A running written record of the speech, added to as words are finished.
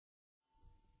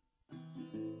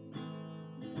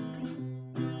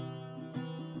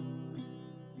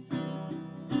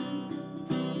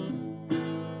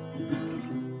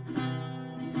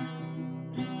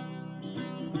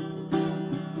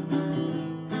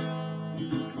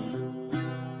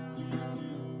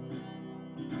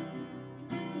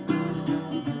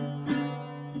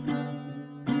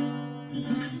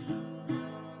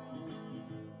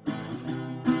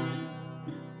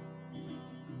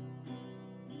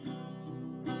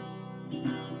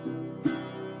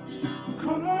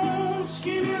on,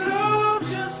 skinny love,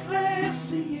 just let's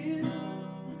sing it.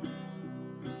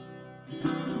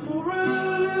 To pour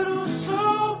a little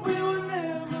salt we will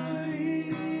never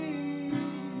eat.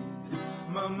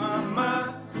 My, my,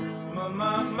 my, my,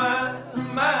 my, my,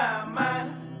 my, my.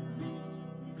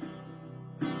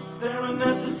 Staring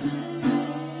at the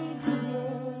sink of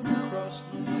blood across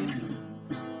the knee.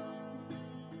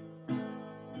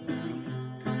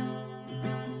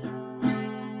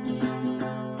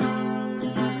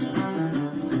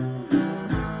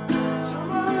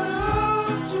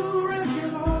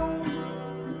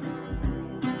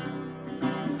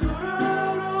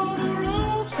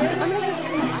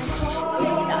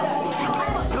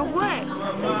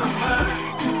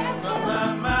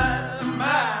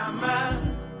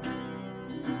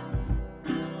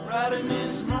 Right in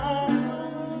this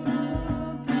moment,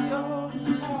 this all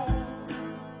is time.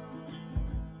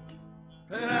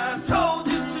 And I told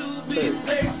you to be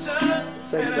patient,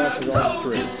 and I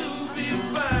told you to be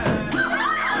fine,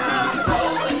 and I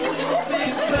told you to be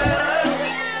better,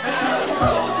 and I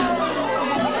told you to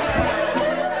be kind.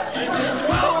 And then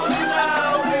morning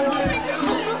I'll be with you,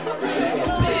 be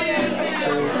a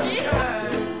different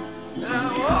kind. And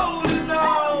I'm holding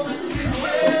all the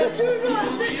tickets,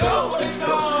 you'll be holding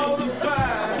all.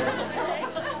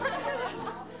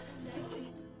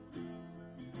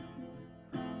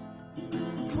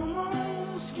 Come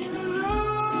on, skinny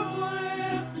love, what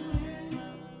happened?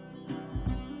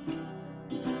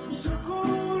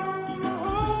 Circled on the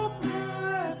hope and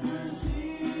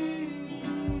leprosies.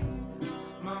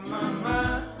 My, my, my,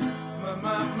 my,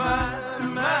 my,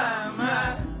 my,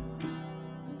 my.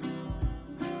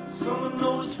 Someone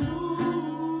knows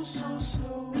food so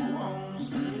slow on the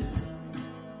stairs.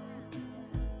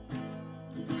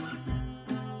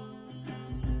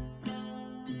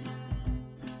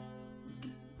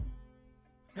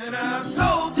 And I'm